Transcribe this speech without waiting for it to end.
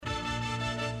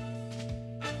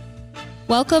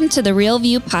Welcome to the Real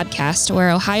View podcast,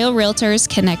 where Ohio Realtors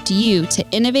connect you to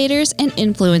innovators and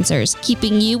influencers,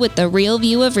 keeping you with the real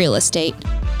view of real estate.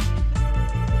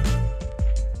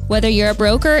 Whether you're a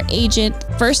broker, agent,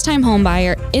 first-time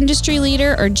homebuyer, industry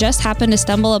leader, or just happen to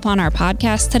stumble upon our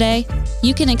podcast today,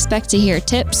 you can expect to hear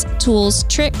tips, tools,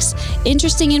 tricks,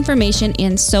 interesting information,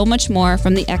 and so much more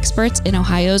from the experts in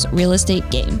Ohio's real estate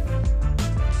game.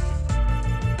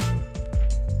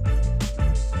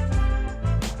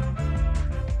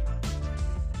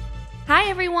 Hi,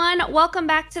 everyone. Welcome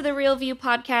back to the Real View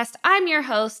podcast. I'm your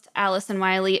host, Allison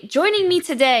Wiley. Joining me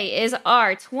today is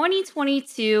our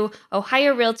 2022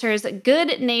 Ohio Realtors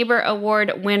Good Neighbor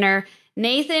Award winner,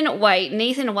 Nathan White.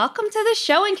 Nathan, welcome to the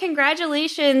show and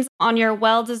congratulations on your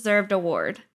well-deserved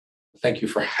award. Thank you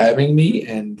for having me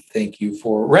and thank you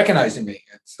for recognizing me.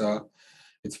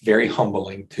 It's very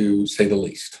humbling, to say the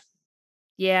least.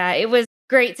 Yeah, it was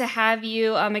great to have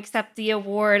you accept the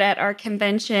award at our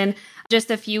convention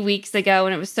just a few weeks ago,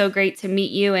 and it was so great to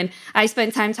meet you. And I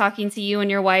spent time talking to you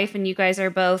and your wife, and you guys are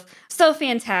both so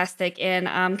fantastic.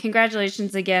 And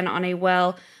congratulations again on a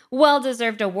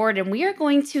well-deserved award. And we are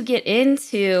going to get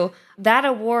into that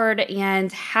award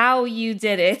and how you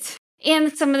did it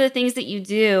and some of the things that you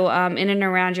do in and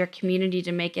around your community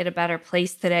to make it a better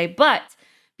place today. But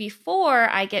before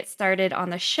I get started on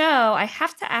the show, I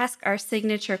have to ask our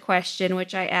signature question,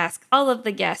 which I ask all of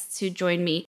the guests who join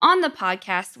me on the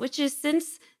podcast, which is,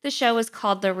 since the show is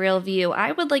called The Real View,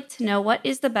 I would like to know, what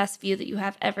is the best view that you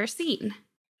have ever seen?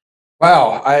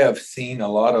 Wow, I have seen a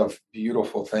lot of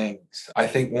beautiful things. I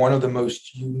think one of the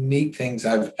most unique things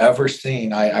I've ever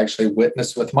seen, I actually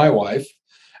witnessed with my wife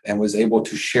and was able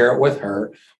to share it with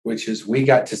her, which is we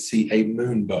got to see a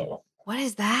moonbow. What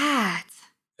is that?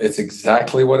 It's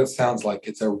exactly what it sounds like.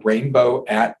 It's a rainbow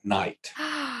at night.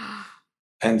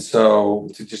 And so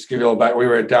to just give you a little back, we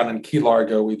were down in Key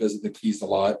Largo. We visit the Keys a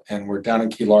lot. And we're down in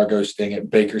Key Largo staying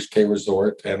at Baker's Cay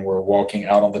Resort. And we're walking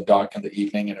out on the dock in the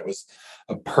evening. And it was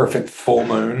a perfect full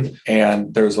moon.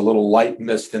 And there was a little light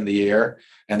mist in the air.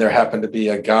 And there happened to be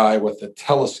a guy with a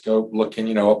telescope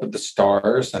looking, up at the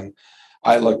stars. And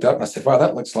I looked up and I said, wow,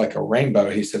 that looks like a rainbow.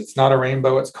 He said, it's not a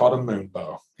rainbow, it's called a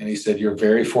moonbow. And he said, you're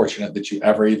very fortunate that you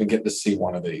ever even get to see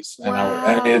one of these. Wow.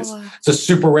 And it's a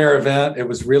super rare event. It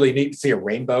was really neat to see a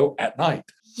rainbow at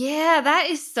night. Yeah, that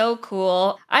is so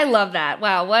cool. I love that.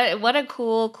 Wow, what a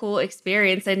cool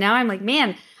experience. And now I'm like,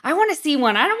 man, I want to see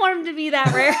one. I don't want them to be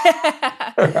that rare.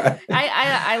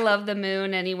 I love the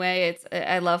moon anyway.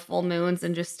 I love full moons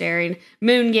and just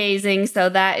moon gazing. So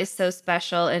that is so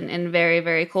special and very,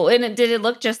 very cool. And did it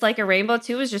look just like a rainbow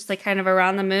too? It was just like kind of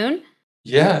around the moon?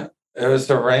 Yeah, it was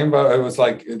a rainbow. It was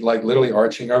like literally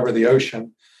arching over the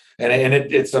ocean. And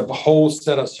it's a whole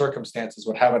set of circumstances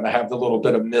with having to have the little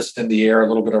bit of mist in the air, a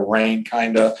little bit of rain,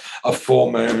 kind of a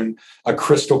full moon, a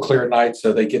crystal clear night.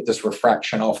 So they get this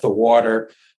refraction off the water.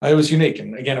 It was unique.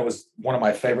 And again, it was one of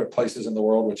my favorite places in the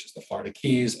world, which is the Florida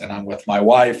Keys. And I'm with my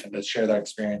wife, and to share that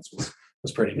experience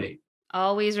was pretty neat.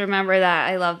 Always remember that.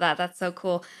 I love that. That's so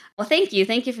cool. Well, thank you.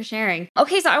 Thank you for sharing.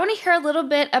 Okay, so I want to hear a little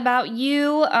bit about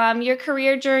you, your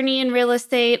career journey in real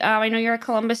estate. I know you're a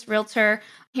Columbus realtor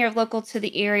here local to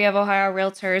the area of Ohio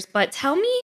Realtors, but tell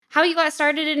me how you got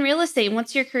started in real estate and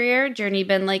what's your career journey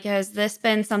been like? Has this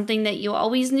been something that you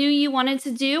always knew you wanted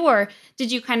to do, or did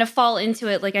you kind of fall into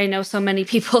it like I know so many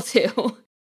people do?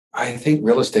 I think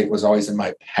real estate was always in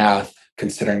my path,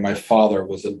 considering my father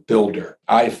was a builder.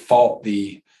 I fought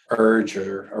the urge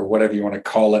or whatever you want to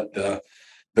call it,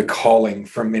 the calling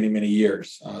for many, many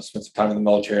years. Spent some time in the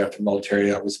military. After the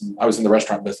military, I was in the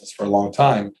restaurant business for a long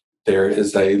time. There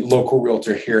is a local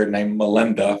realtor here named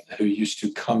Melinda who used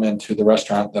to come into the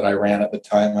restaurant that I ran at the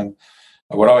time, and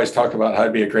I would always talk about how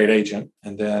to be a great agent.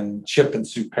 And then Chip and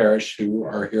Sue Parrish, who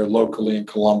are here locally in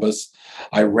Columbus,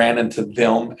 I ran into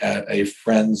them at a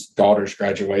friend's daughter's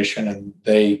graduation, and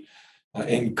they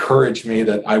encouraged me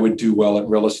that I would do well at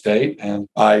real estate. And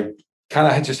I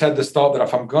kind of just had this thought that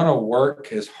if I'm going to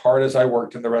work as hard as I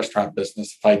worked in the restaurant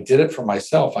business, if I did it for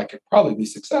myself, I could probably be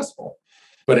successful.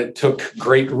 But it took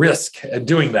great risk at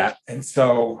doing that. And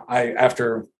so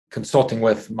after consulting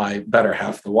with my better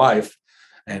half, the wife,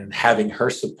 and having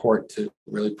her support to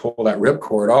really pull that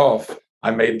ripcord off, I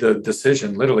made the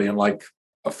decision literally in like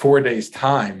a 4 days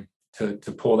time to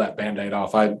pull that Band-Aid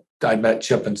off. I met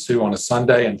Chip and Sue on a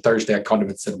Sunday, and Thursday I called him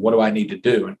and said, what do I need to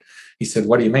do? And he said,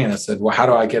 what do you mean? I said, well, how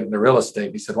do I get into real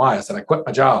estate? He said, why? I said, I quit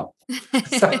my job.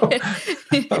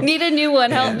 Need a new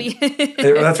one. Help me.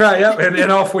 That's right. Yeah.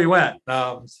 And off we went.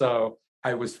 So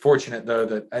I was fortunate, though,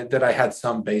 that I had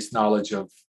some base knowledge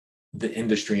of the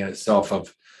industry in itself,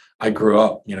 of I grew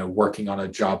up, working on a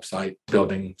job site,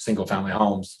 building single family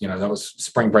homes. That was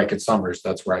spring break and summers.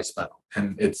 That's where I spent.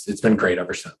 And it's been great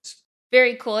ever since.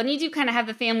 Very cool. And you do kind of have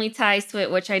the family ties to it,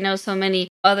 which I know so many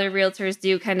other realtors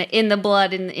do, kind of in the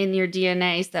blood, in your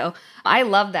DNA. So I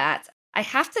love that. I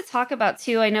have to talk about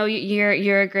too. I know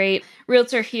you're a great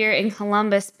realtor here in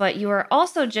Columbus, but you are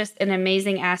also just an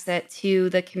amazing asset to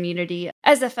the community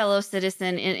as a fellow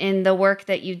citizen in the work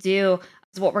that you do.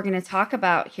 Is what we're going to talk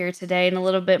about here today, and a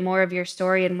little bit more of your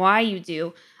story and why you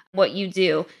do what you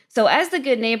do. So, as the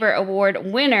Good Neighbor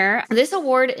Award winner, this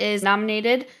award is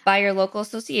nominated by your local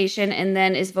association and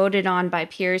then is voted on by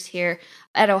peers here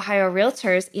at Ohio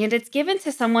Realtors. And it's given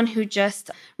to someone who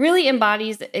just really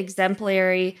embodies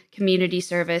exemplary community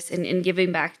service and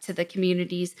giving back to the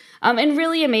communities in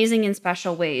really amazing and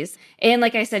special ways. And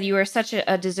like I said, you are such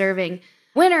a deserving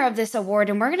winner of this award,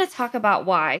 and we're going to talk about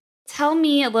why. Tell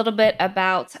me a little bit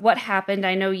about what happened.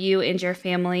 I know you and your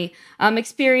family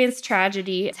experienced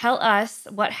tragedy. Tell us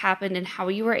what happened and how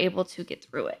you were able to get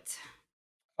through it.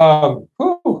 I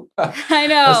Let's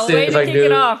know. see Way if to I can kick it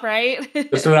do off, right?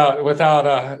 this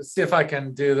without see if I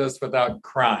can do this without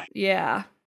crying. Yeah.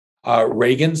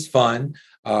 Reagan's Fund,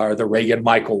 or the Reagan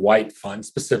Michael White Fund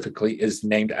specifically, is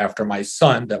named after my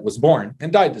son that was born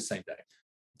and died the same day.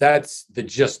 That's the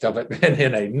gist of it. And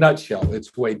in a nutshell,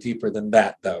 it's way deeper than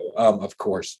that, though, of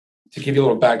course. To give you a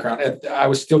little background, I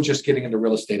was still just getting into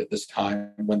real estate at this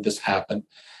time when this happened.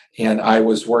 And I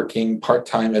was working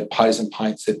part-time at Pies and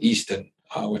Pints at Easton,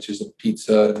 which is a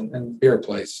pizza and beer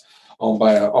place owned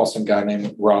by an awesome guy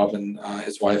named Rob and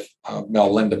his wife, Mel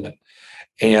Lindeman.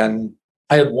 And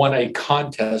I had won a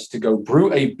contest to go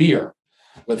brew a beer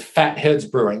with Fat Heads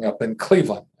Brewing up in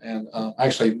Cleveland. And I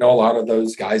actually know a lot of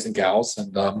those guys and gals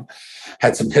and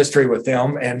had some history with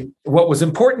them. And what was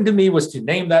important to me was to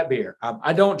name that beer.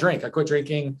 I don't drink. I quit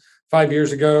drinking 5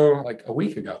 years ago, like a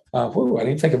week ago. I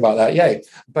didn't think about that. Yay.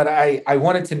 But I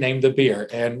wanted to name the beer.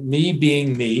 And me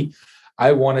being me,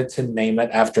 I wanted to name it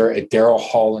after a Daryl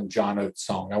Hall and John Oates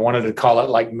song. I wanted to call it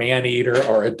like Man Eater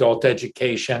or Adult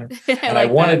Education. And I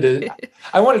wanted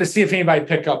to see if anybody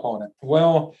picked up on it.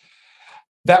 Well,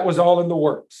 that was all in the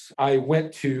works. I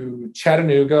went to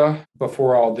Chattanooga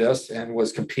before all this and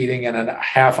was competing in a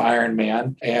half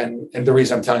Ironman. And the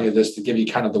reason I'm telling you this to give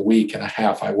you kind of the week and a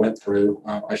half I went through,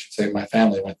 I should say my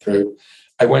family went through.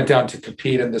 I went down to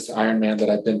compete in this Ironman that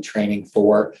I've been training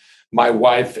for. My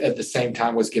wife at the same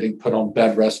time was getting put on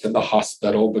bed rest in the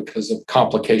hospital because of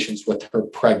complications with her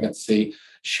pregnancy.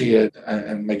 She had,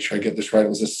 and make sure I get this right, it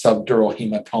was a subdural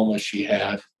hematoma she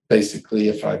had. Basically,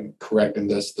 if I'm correct in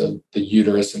this, the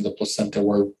uterus and the placenta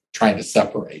were trying to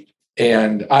separate.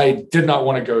 And I did not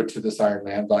want to go to this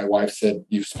Ironman. My wife said,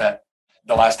 "You've spent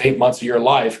the last 8 months of your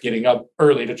life getting up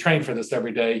early to train for this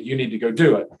every day. You need to go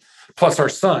do it." Plus, our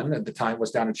son at the time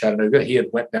was down in Chattanooga. He had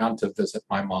went down to visit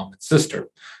my mom and sister.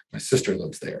 My sister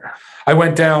lives there. I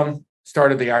went down,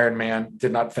 started the Ironman,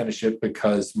 did not finish it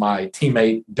because my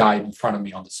teammate died in front of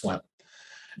me on the swim.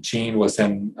 Gene was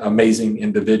an amazing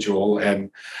individual.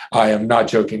 And I am not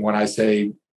joking when I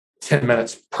say 10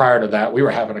 minutes prior to that, we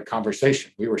were having a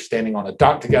conversation. We were standing on a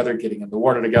dock together, getting in the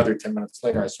water together. 10 minutes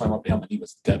later, I swam up to him and he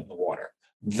was dead in the water.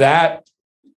 That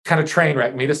kind of train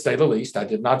wrecked me, to say the least. I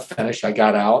did not finish. I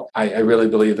got out. I really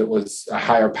believe it was a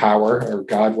higher power or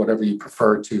God, whatever you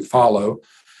prefer to follow,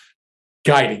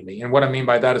 guiding me. And what I mean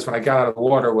by that is when I got out of the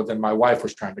water, well, then my wife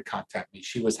was trying to contact me.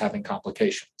 She was having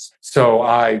complications. So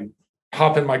I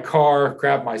hop in my car,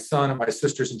 grab my son and my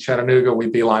sisters in Chattanooga. We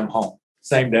beeline home.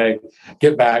 Same day,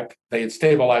 get back. They had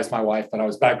stabilized my wife, but I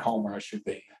was back home where I should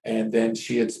be. And then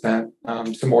she had spent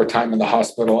some more time in the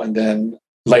hospital. And then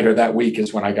later that week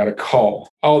is when I got a call.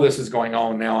 All this is going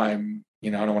on. Now I'm, I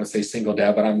don't want to say single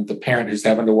dad, but I'm the parent who's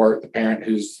having to work, the parent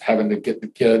who's having to get the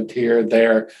kid here,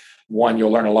 there. One,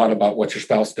 you'll learn a lot about what your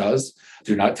spouse does.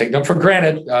 Do not take them for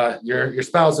granted. Your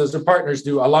spouses or partners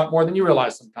do a lot more than you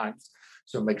realize sometimes.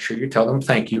 So make sure you tell them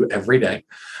thank you every day.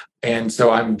 And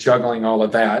so I'm juggling all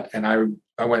of that. And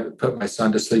I went and put my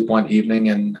son to sleep one evening,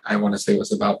 and I want to say it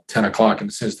was about 10 o'clock. And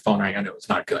as soon as the phone rang, I knew it was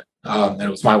not good. And it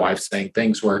was my wife saying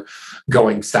things were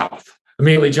going south.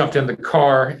 Immediately jumped in the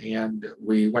car and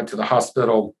we went to the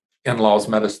hospital. In-laws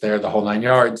met us there, the whole 9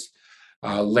 yards.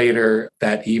 Later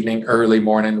that evening, early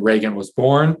morning, Reagan was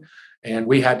born. And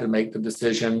we had to make the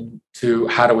decision to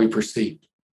how do we proceed.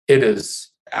 It is,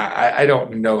 I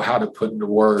don't know how to put into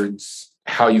words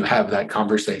how you have that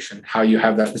conversation, how you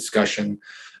have that discussion.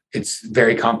 It's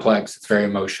very complex. It's very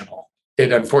emotional.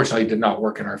 It unfortunately did not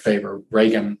work in our favor.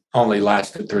 Reagan only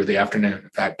lasted through the afternoon. In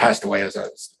fact, passed away as I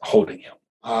was holding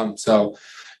him. So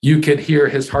you could hear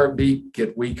his heartbeat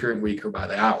get weaker and weaker by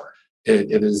the hour.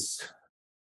 It is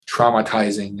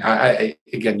traumatizing.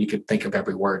 Again, you could think of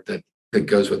every word that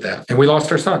goes with that. And we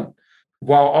lost our son.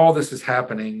 While all this is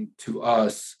happening to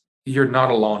us, you're not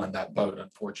alone in that boat,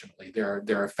 unfortunately. There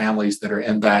are families that are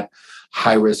in that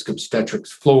high risk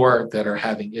obstetrics floor that are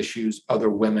having issues, other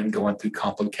women going through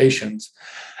complications.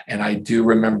 And I do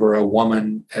remember a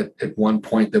woman at one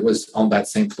point that was on that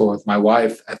same floor with my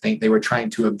wife. I think they were trying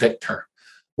to evict her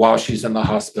while she's in the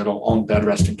hospital on bed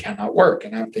rest and cannot work.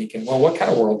 And I'm thinking, well, what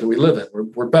kind of world do we live in?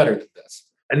 We're better than this.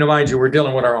 And mind you, we're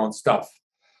dealing with our own stuff.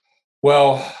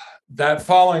 Well, that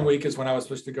following week is when I was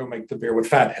supposed to go make the beer with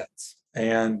Fatheads.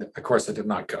 And of course, I did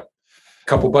not go. A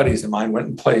couple buddies of mine went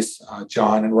in place.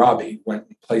 John and Robbie went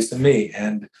in place of me.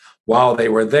 And while they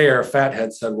were there,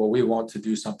 Fathead said, well, we want to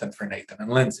do something for Nathan and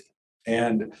Lindsay.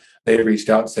 And they reached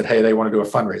out and said, hey, they want to do a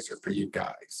fundraiser for you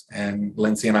guys. And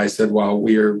Lindsay and I said, well,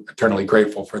 we are eternally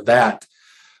grateful for that.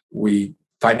 We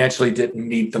financially didn't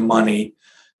need the money,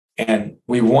 and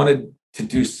we wanted to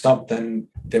do something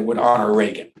that would honor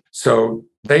Reagan. So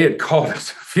they had called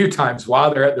us a few times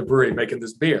while they're at the brewery making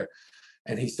this beer.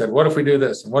 And he said, what if we do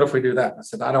this? And what if we do that? And I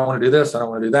said, I don't want to do this. I don't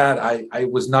want to do that. I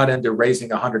was not into raising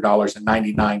 $100 in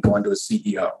 99 going to a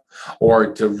CEO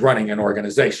or to running an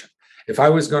organization. If I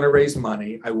was going to raise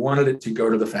money, I wanted it to go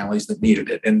to the families that needed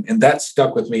it. And that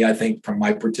stuck with me, I think, from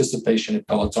my participation at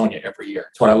Pelotonia every year.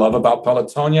 It's what I love about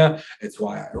Pelotonia. It's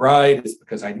why I ride. It's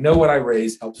because I know what I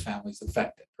raise helps families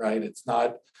affected, right? It's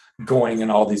not going in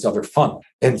all these other funds.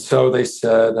 And so they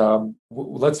said,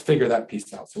 let's figure that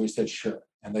piece out. So we said, sure.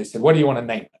 And they said, what do you want to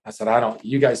name it? I said,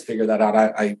 you guys figure that out.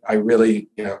 I really,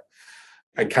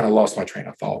 I kind of lost my train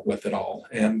of thought with it all.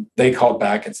 And they called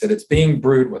back and said, it's being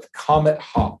brewed with Comet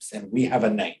hops and we have a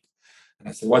name. And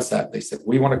I said, what's that? They said,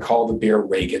 we want to call the beer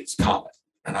Reagan's Comet.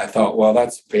 And I thought, well,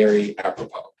 that's very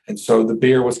apropos. And so the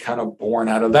beer was kind of born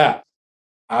out of that.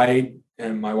 I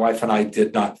and my wife and I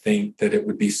did not think that it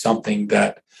would be something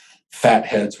that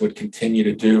Fatheads would continue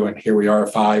to do. And here we are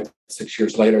 5-6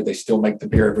 years later, they still make the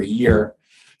beer every year.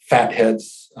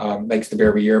 Fatheads makes the beer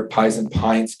every year. Pies and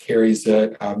Pints carries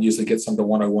it, usually gets some to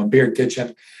 101 Beer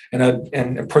Kitchen.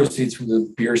 And proceeds from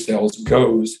the beer sales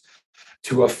goes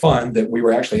to a fund that we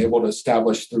were actually able to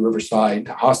establish through Riverside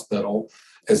Hospital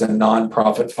as a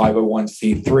nonprofit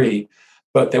 501c3,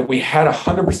 but that we had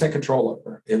 100% control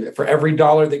over. For every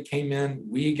dollar that came in,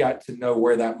 we got to know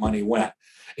where that money went.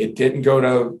 It didn't go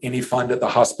to any fund at the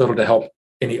hospital to help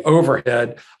any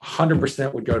overhead.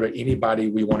 100% would go to anybody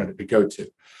we wanted it to go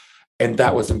to. And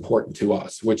that was important to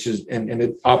us, which is, and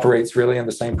it operates really on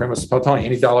the same premise as Pelotonia.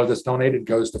 Any dollar that's donated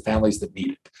goes to families that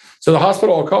need it. So the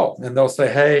hospital will call and they'll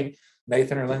say, hey,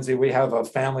 Nathan or Lindsay, we have a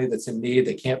family that's in need.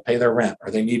 They can't pay their rent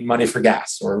or they need money for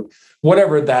gas or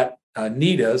whatever that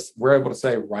need is. We're able to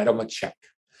say, write them a check.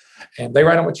 And they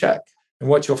write them a check. And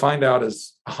what you'll find out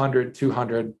is $100,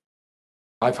 $200,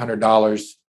 $500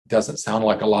 doesn't sound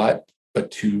like a lot, but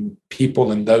to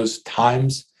people in those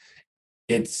times,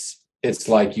 it's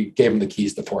like you gave them the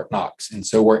keys to Fort Knox. And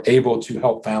so we're able to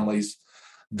help families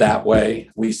that way.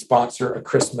 We sponsor a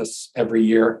Christmas every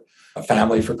year, a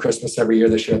family for Christmas every year.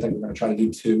 This year, I think we're going to try to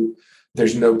do 2.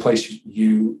 There's no place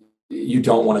you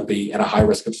don't want to be in a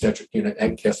high-risk obstetric unit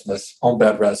at Christmas, on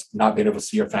bed rest, not being able to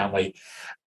see your family,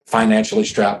 financially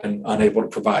strapped and unable to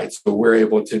provide. So we're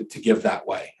able to give that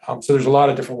way. So there's a lot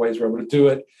of different ways we're able to do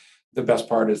it. The best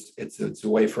part is it's a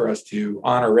way for us to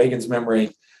honor Reagan's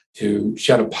memory, to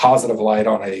shed a positive light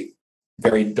on a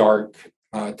very dark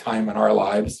time in our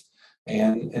lives,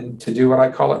 and to do what I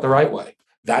call it the right way.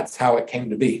 That's how it came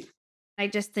to be. I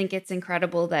just think it's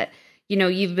incredible that,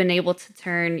 you've been able to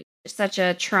turn such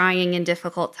a trying and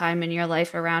difficult time in your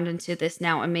life around into this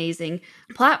now amazing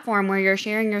platform where you're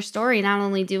sharing your story, not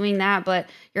only doing that, but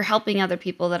you're helping other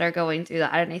people that are going through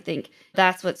that. And I think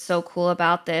that's what's so cool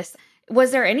about this.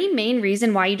 Was there any main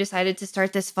reason why you decided to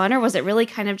start this fund, or was it really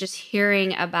kind of just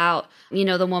hearing about,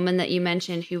 the woman that you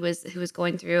mentioned who was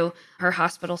going through her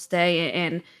hospital stay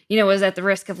and, was at the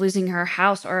risk of losing her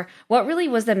house? Or what really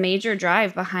was the major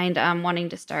drive behind wanting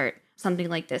to start something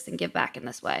like this and give back in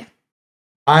this way?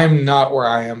 I'm not where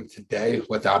I am today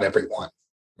without everyone.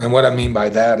 And what I mean by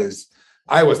that is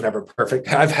I was never perfect.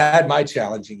 I've had my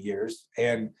challenging years,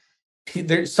 and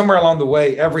there's somewhere along the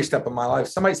way, every step of my life,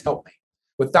 somebody's helped me.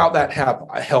 Without that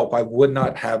help, I would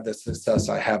not have the success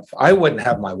I have. I wouldn't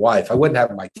have my wife. I wouldn't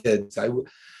have my kids.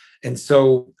 And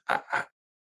so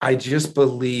I just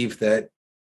believe that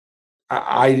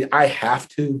I have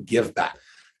to give back.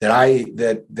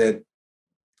 That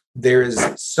there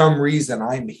is some reason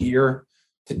I'm here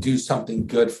to do something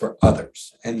good for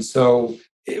others. And so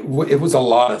it was a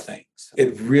lot of things.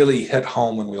 It really hit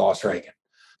home when we lost Reagan.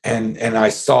 And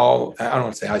I don't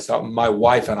want to say I saw, my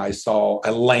wife and I saw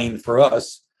a lane for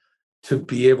us to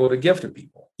be able to give to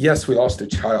people. Yes, we lost a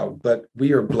child, but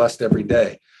we are blessed every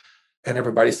day. And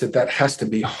everybody said, that has to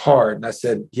be hard. And I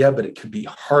said, yeah, but it could be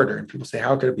harder. And people say,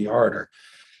 how could it be harder?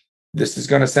 This is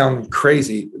going to sound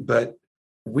crazy, but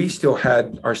we still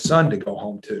had our son to go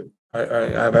home to. I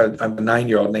have a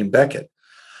 9-year-old named Beckett.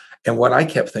 And what I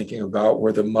kept thinking about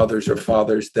were the mothers or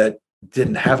fathers that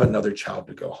didn't have another child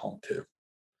to go home to.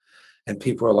 And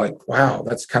people are like, wow,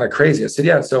 that's kind of crazy. I said,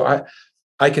 yeah. So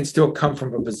I can still come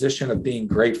from a position of being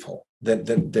grateful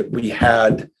that we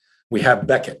have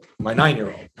Beckett, my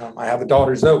 9-year-old. I have a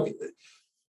daughter, Zoe.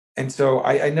 And so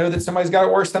I know that somebody's got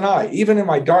it worse than I. Even in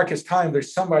my darkest time,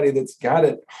 there's somebody that's got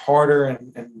it harder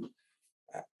and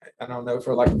I don't know,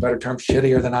 for lack of a better term,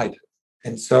 shittier than I do.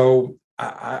 And so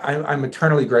I'm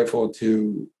eternally grateful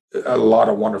to a lot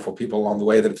of wonderful people along the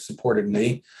way that have supported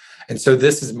me. And so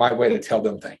this is my way to tell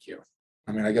them thank you.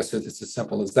 I mean, I guess it's as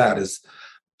simple as that, is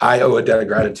I owe a debt of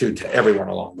gratitude to everyone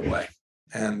along the way.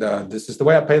 And this is the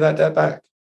way I pay that debt back.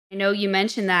 I know you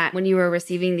mentioned that when you were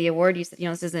receiving the award, you said,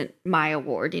 this isn't my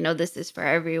award, this is for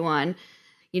everyone.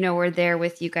 We're there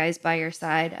with you guys by your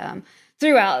side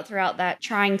throughout that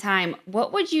trying time.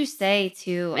 What would you say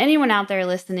to anyone out there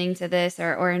listening to this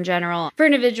or in general for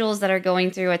individuals that are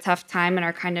going through a tough time and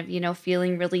are kind of,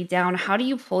 feeling really down? How do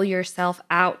you pull yourself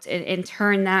out and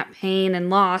turn that pain and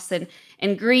loss and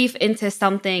grief into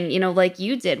something, like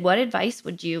you did? What advice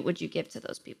would you give to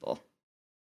those people?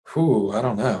 I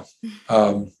don't know.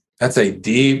 That's a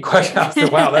deep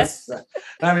question. Wow, that's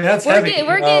heavy.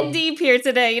 We're getting deep here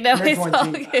today. It's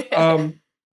all good.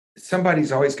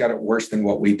 Somebody's always got it worse than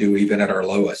what we do, even at our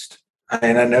lowest.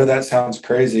 And I know that sounds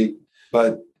crazy,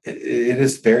 but it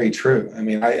is very true. I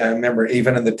mean, I remember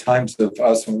even in the times of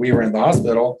us when we were in the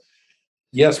hospital,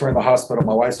 yes, we're in the hospital.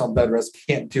 My wife's on bed rest,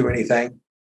 can't do anything.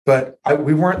 But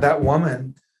we weren't that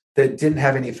woman that didn't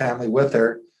have any family with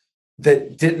her,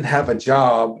 that didn't have a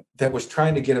job, that was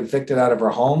trying to get evicted out of her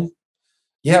home.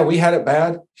 Yeah, we had it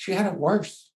bad. She had it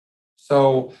worse.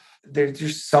 So there's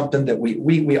just something that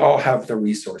we all have the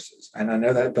resources. And I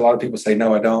know that a lot of people say,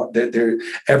 no, I don't.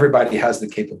 Everybody has the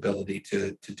capability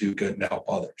to do good and help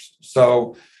others.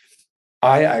 So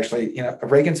I actually,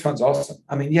 Reagan's Fund's awesome.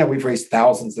 I mean, yeah, we've raised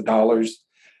thousands of dollars.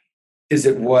 Is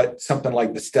it what something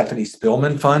like the Stephanie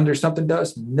Spillman Fund or something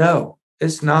does? No,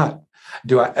 it's not.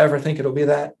 Do I ever think it'll be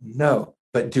that? No.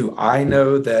 But do I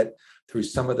know that through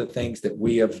some of the things that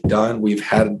we have done, we've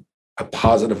had a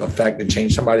positive effect and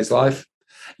changed somebody's life?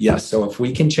 Yes. So if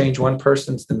we can change one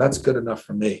person's, then that's good enough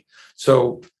for me.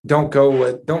 So don't go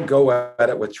at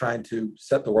it with trying to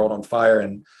set the world on fire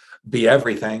and be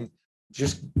everything.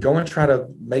 Just go and try to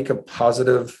make a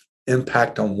positive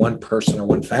impact on one person or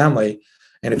one family.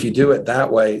 And if you do it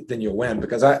that way, then you'll win.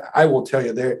 Because I will tell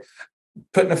you,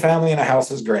 putting a family in a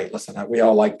house is great. Listen, we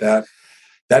all like that.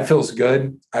 That feels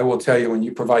good. I will tell you, when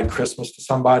you provide Christmas to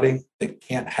somebody that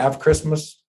can't have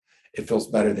Christmas, it feels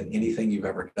better than anything you've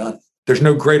ever done. There's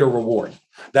no greater reward.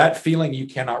 That feeling you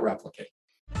cannot replicate.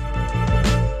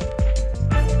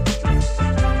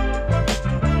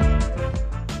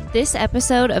 This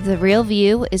episode of The Real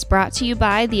View is brought to you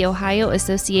by the Ohio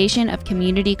Association of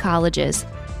Community Colleges.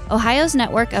 Ohio's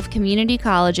network of community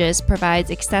colleges provides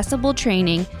accessible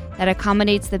training that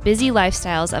accommodates the busy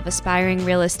lifestyles of aspiring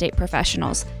real estate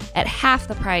professionals at half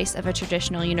the price of a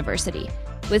traditional university.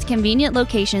 With convenient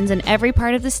locations in every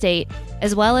part of the state,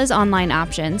 as well as online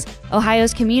options,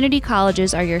 Ohio's community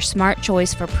colleges are your smart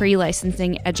choice for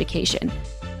pre-licensing education.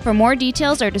 For more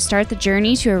details or to start the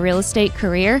journey to a real estate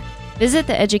career, visit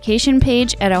the education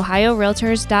page at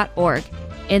ohiorealtors.org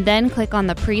and then click on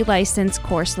the pre-license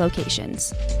course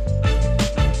locations.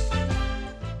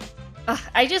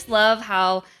 I just love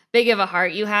how big of a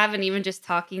heart you have, and even just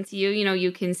talking to you,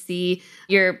 you can see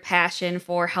your passion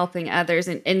for helping others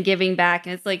and giving back.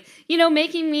 And it's like,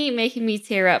 making me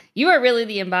tear up. You are really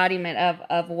the embodiment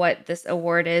of what this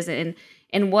award is and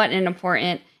what an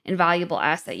important and valuable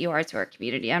asset you are to our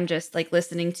community. I'm just like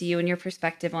listening to you, and your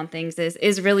perspective on things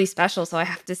is really special. So I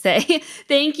have to say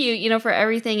thank you, for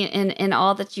everything and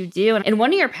all that you do. And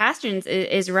one of your passions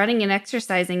is running and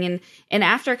exercising. And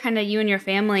after kind of you and your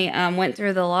family went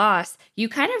through the loss, you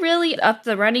kind of really upped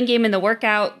the running game and the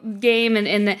workout game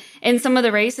and some of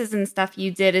the races and stuff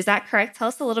you did. Is that correct? Tell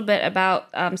us a little bit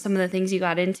about some of the things you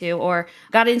got into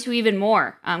even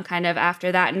more kind of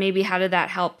after that, and maybe how did that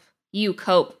help you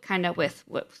cope kind of with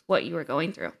what you were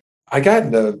going through? I got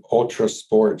into ultra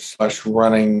sports /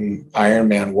 running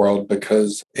Ironman world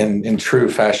because in true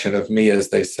fashion of me,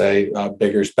 as they say,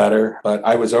 bigger's better. But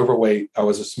I was overweight. I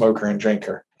was a smoker and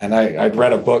drinker. And I'd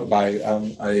read a book by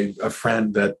a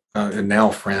friend a now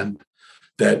friend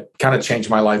that kind of changed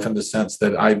my life in the sense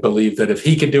that I believe that if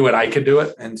he could do it, I could do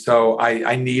it. And so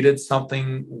I needed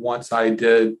something once I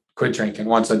did quit drinking,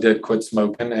 once I did quit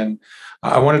smoking. And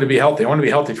I wanted to be healthy. I wanted to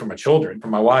be healthy for my children, for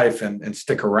my wife, and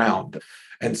stick around.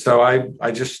 And so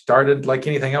I just started like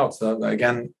anything else.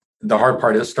 Again, the hard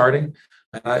part is starting.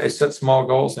 And I set small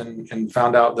goals and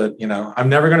found out that, I'm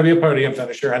never going to be a podium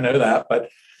finisher. I know that, but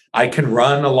I can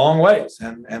run a long ways.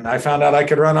 And I found out I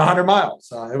could run 100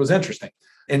 miles. It was interesting.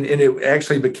 And it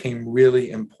actually became really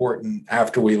important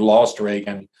after we lost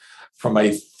Reagan from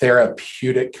a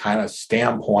therapeutic kind of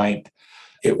standpoint.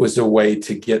 It was a way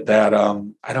to get that.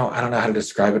 I don't know how to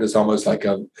describe it. It's almost like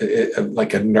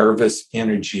a nervous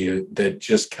energy that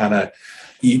just kind of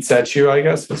eats at you, I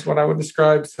guess is what I would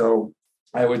describe. So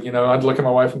I'd look at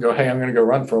my wife and go, hey, I'm going to go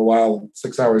run for a while. And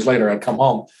 6 hours later, I'd come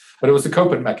home. But it was a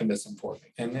coping mechanism for me.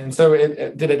 And so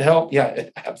did it help? Yeah,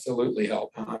 it absolutely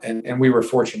helped. And we were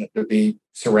fortunate to be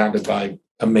surrounded by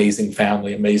amazing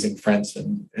family, amazing friends,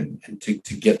 and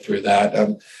to get through that.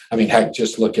 Heck,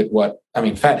 just look at what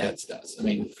Fatheads does.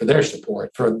 For their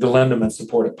support, for the Lindemann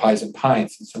support at Pies and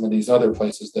Pints, and some of these other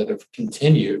places that have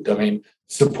continued.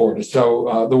 Support.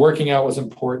 So the working out was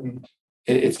important.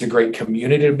 It's a great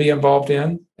community to be involved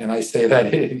in. And I say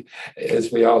that,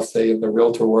 as we all say in the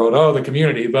realtor world, the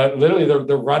community, but literally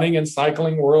the running and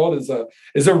cycling world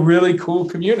is a really cool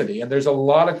community. And there's a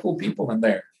lot of cool people in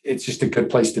there. It's just a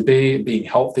good place to be. Being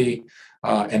healthy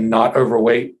and not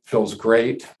overweight feels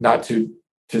great. Not to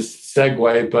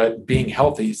segue, but being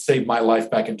healthy saved my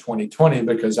life back in 2020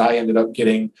 because I ended up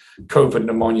getting COVID,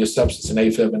 pneumonia, sepsis, and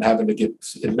AFib and having to get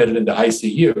admitted into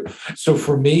ICU. So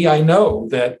for me, I know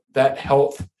that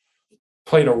health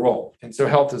played a role. And so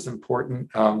health is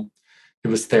important. It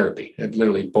was therapy. It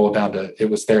literally boiled down to, it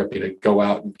was therapy to go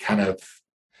out and kind of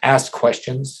ask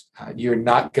questions. You're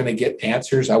not going to get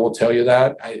answers. I will tell you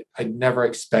that. I never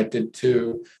expected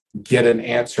to get an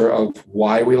answer of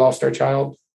why we lost our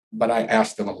child, but I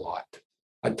asked it a lot.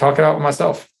 I'd talk it out with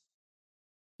myself.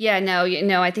 Yeah,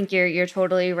 no, I think you're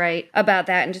totally right about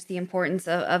that, and just the importance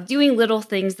of doing little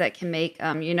things that can make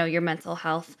your mental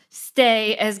health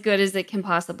stay as good as it can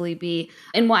possibly be.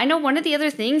 And I know one of the other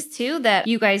things too that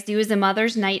you guys do is a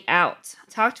Mother's Night Out.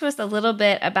 Talk to us a little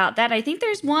bit about that. I think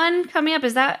there's one coming up.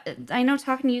 I know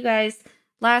talking to you guys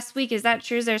last week, is that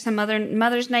true? Is there some other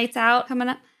Mother's Nights Out coming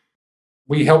up?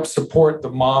 We help support the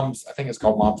moms. I think it's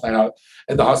called Moms Night Out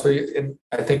at the hospital. And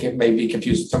I think it may be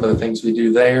confused with some of the things we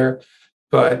do there,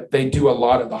 but they do a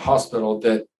lot at the hospital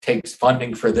that takes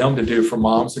funding for them to do for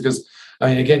moms. Because,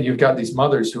 again, you've got these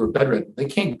mothers who are bedridden. They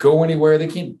can't go anywhere. They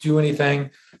can't do anything.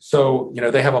 So,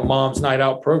 they have a Mom's Night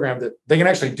Out program that they can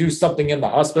actually do something in the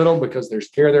hospital because there's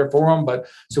care there for them. But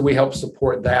so we help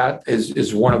support that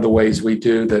is one of the ways we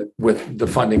do that with the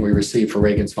funding we receive for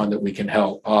Reagan's Fund that we can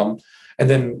help. And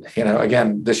then,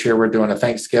 again, this year we're doing a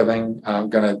Thanksgiving. I'm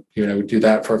going to, do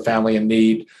that for a family in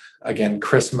need. Again,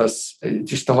 Christmas,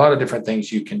 just a lot of different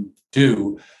things you can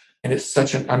do. And it's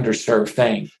such an underserved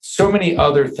thing. So many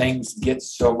other things get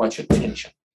so much attention.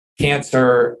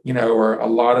 Cancer, or a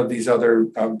lot of these other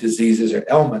diseases or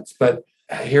ailments. But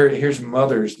here's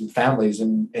mothers and families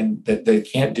and that they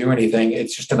can't do anything.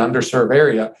 It's just an underserved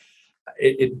area.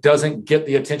 It doesn't get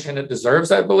the attention it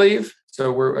deserves, I believe.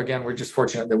 So we're just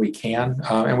fortunate that we can,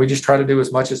 and we just try to do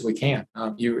as much as we can.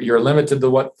 You're limited to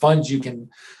what funds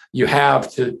you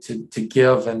have to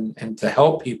give and to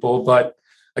help people. But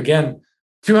again,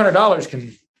 $200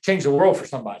 can change the world for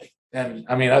somebody. And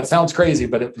that sounds crazy,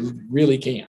 but it really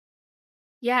can.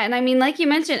 Yeah. And like you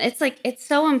mentioned, it's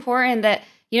so important that,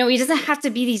 it doesn't have to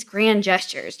be these grand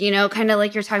gestures, kind of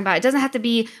like you're talking about. It doesn't have to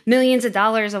be millions of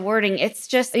dollars of wording. It's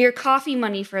just your coffee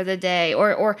money for the day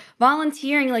or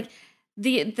volunteering, like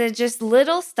the just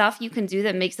little stuff you can do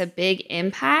that makes a big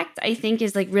impact, I think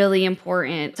is like really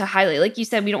important to highlight. Like you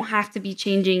said, we don't have to be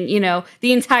changing,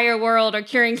 the entire world or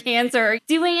curing cancer or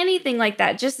doing anything like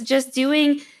that. Just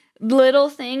doing little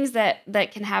things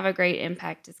that can have a great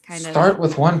impact is kind of start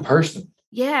with one person.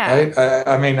 Yeah.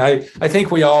 Right? I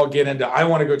think we all get into, I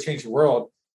want to go change the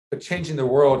world, but changing the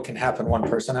world can happen one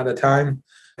person at a time.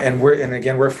 And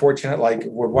we're fortunate, like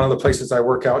we're one of the places I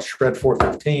work out, Shred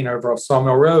 415 over off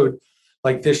Sawmill Road.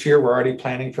 Like this year, we're already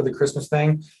planning for the Christmas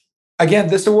thing. Again,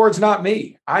 this award's not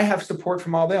me. I have support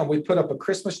from all them. We put up a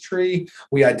Christmas tree.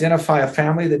 We identify a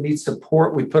family that needs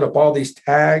support. We put up all these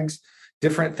tags,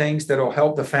 different things that will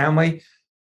help the family.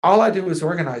 All I do is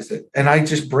organize it. And I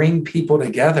just bring people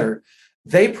together.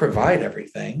 They provide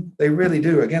everything. They really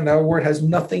do. Again, that award has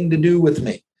nothing to do with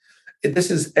me. This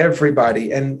is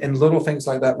everybody. And little things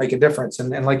like that make a difference.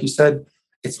 And like you said,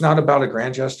 it's not about a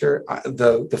grand gesture.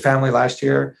 The family last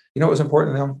year, what was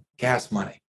important to them? Gas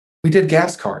money. We did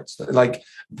gas cards. Like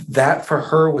that for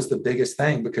her was the biggest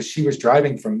thing because she was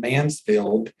driving from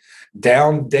Mansfield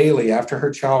down daily after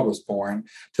her child was born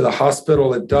to the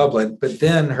hospital at Dublin. But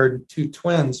then her two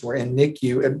twins were in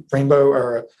NICU at Rainbow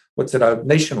or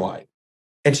Nationwide.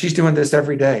 And she's doing this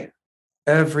every day,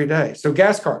 every day. So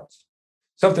gas cards,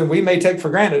 something we may take for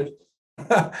granted.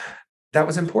 That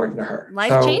was important to her.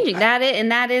 Life changing.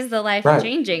 That is the life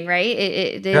changing, right?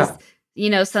 It is,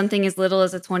 something as little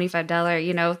as a $25,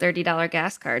 $30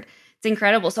 gas card. It's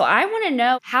incredible. So I want to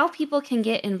know how people can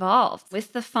get involved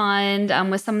with the fund,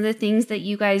 with some of the things that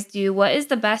you guys do. What is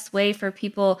the best way for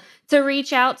people to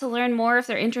reach out to learn more if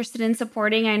they're interested in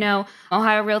supporting? I know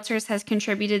Ohio Realtors has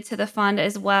contributed to the fund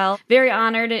as well. Very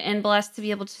honored and blessed to be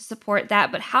able to support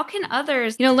that. But how can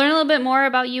others, learn a little bit more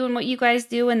about you and what you guys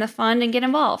do in the fund and get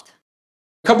involved?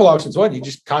 A couple options. One, you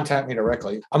just contact me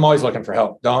directly. I'm always looking for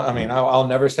help. I'll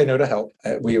never say no to help.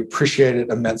 We appreciate it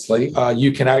immensely.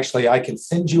 I can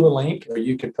send you a link or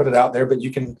you can put it out there, but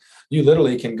you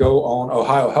literally can go on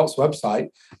Ohio Help's website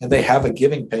and they have a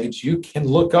giving page. You can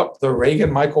look up the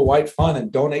Reagan Michael White Fund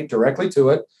and donate directly to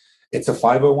it. It's a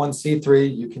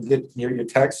 501c3. You can get your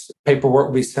tax paperwork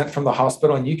will be sent from the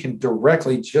hospital and you can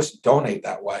directly just donate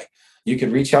that way. You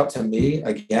can reach out to me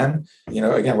again.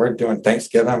 We're doing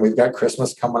Thanksgiving. We've got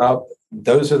Christmas coming up.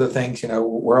 Those are the things,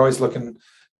 we're always looking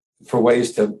for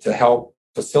ways to help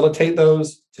facilitate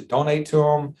those, to donate to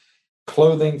them,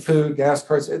 clothing, food, gas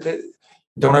cards.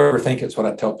 Don't ever think it's what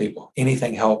I tell people.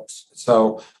 Anything helps.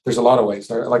 So there's a lot of ways.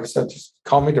 Like I said, just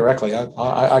call me directly.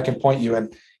 I can point you in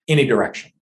any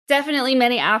direction. Definitely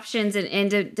many options,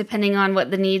 and depending on what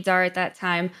the needs are at that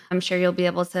time, I'm sure you'll be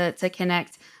able to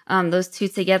connect those two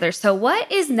together. So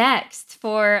what is next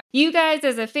for you guys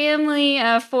as a family,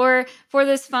 for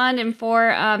this fund and for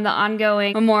the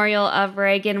ongoing Memorial of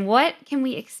Reagan? What can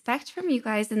we expect from you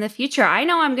guys in the future? I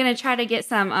know I'm going to try to get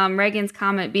some Reagan's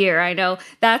Comet beer. I know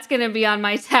that's going to be on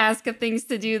my task of things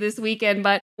to do this weekend,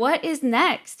 but what is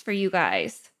next for you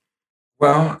guys?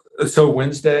 Well, so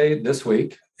Wednesday this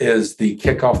week is the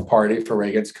kickoff party for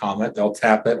Reagan's Comet. They'll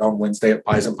tap it on Wednesday at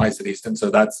Pies and Pies at Easton.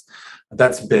 So that's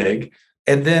big.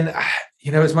 And then,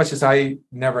 as much as we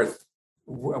never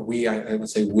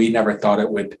thought it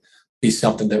would be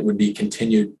something that would be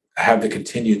have the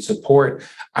continued support.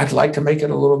 I'd like to make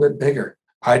it a little bit bigger.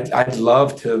 I'd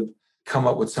love to come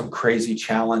up with some crazy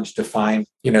challenge to find,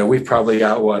 we've probably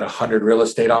got 100 real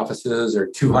estate offices or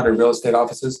 200 real estate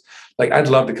offices. Like I'd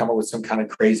love to come up with some kind of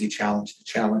crazy challenge to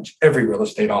challenge every real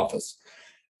estate office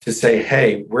to say,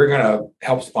 hey, we're going to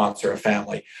help sponsor a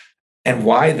family. And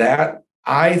why that?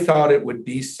 I thought it would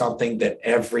be something that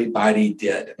everybody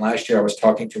did. And last year I was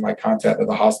talking to my contact at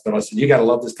the hospital. I said, you got to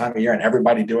love this time of year and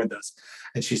everybody doing this.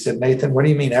 And she said, Nathan, what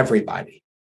do you mean everybody?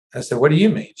 I said, what do you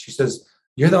mean? She says,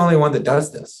 you're the only one that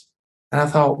does this. And I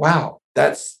thought, wow,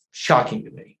 that's shocking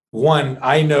to me. One,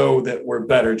 I know that we're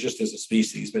better just as a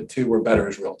species, but two, we're better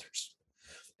as realtors.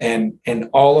 And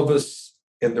all of us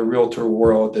in the realtor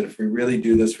world, that if we really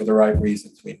do this for the right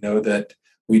reasons, we know that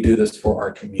we do this for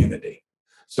our community.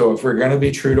 So if we're going to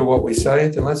be true to what we say,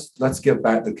 then let's give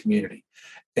back to the community.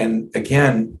 And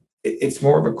again, it's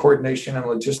more of a coordination and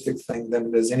logistic thing than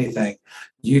it is anything.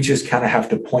 You just kind of have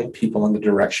to point people in the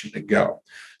direction to go.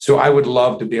 So I would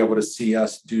love to be able to see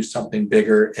us do something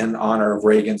bigger in honor of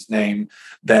Reagan's name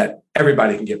that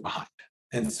everybody can get behind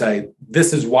and say,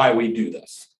 this is why we do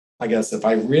this. I guess if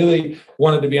I really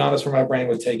wanted to be honest where my brain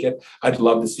would take it, I'd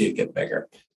love to see it get bigger.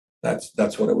 That's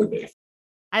what it would be.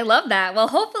 I love that. Well,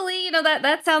 hopefully,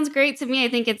 that sounds great to me. I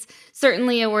think it's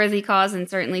certainly a worthy cause and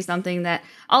certainly something that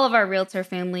all of our realtor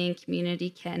family and community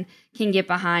can get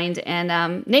behind.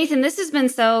 And Nathan, this has been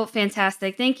so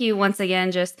fantastic. Thank you once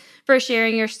again just for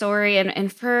sharing your story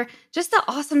and for just the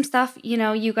awesome stuff,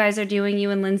 you guys are doing, you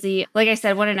and Lindsay. Like I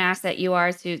said, what an asset you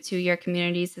are to your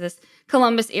communities, to this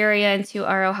Columbus area and to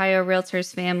our Ohio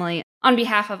Realtors family. On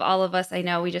behalf of all of us, I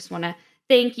know we just want to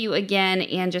thank you again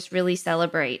and just really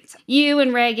celebrate you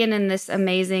and Reagan and this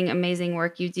amazing, amazing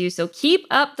work you do. So keep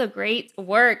up the great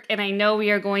work. And I know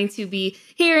we are going to be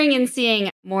hearing and seeing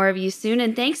more of you soon.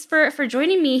 And thanks for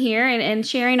joining me here and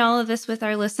sharing all of this with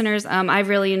our listeners. I've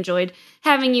really enjoyed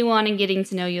having you on and getting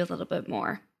to know you a little bit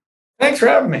more. Thanks for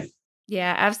having me.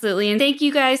 Yeah, absolutely. And thank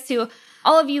you guys to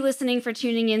all of you listening for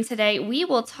tuning in today. We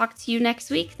will talk to you next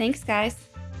week. Thanks, guys.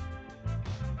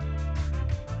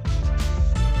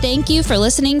 Thank you for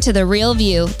listening to The Real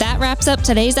View. That wraps up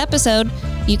today's episode.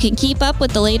 You can keep up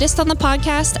with the latest on the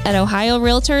podcast at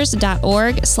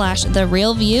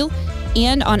ohiorealtors.org/therealview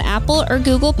and on Apple or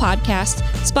Google Podcasts,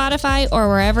 Spotify, or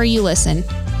wherever you listen.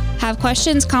 Have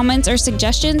questions, comments, or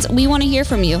suggestions? We want to hear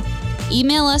from you.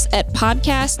 Email us at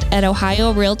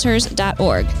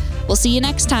podcast@ohiorealtors.org. We'll see you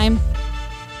next time.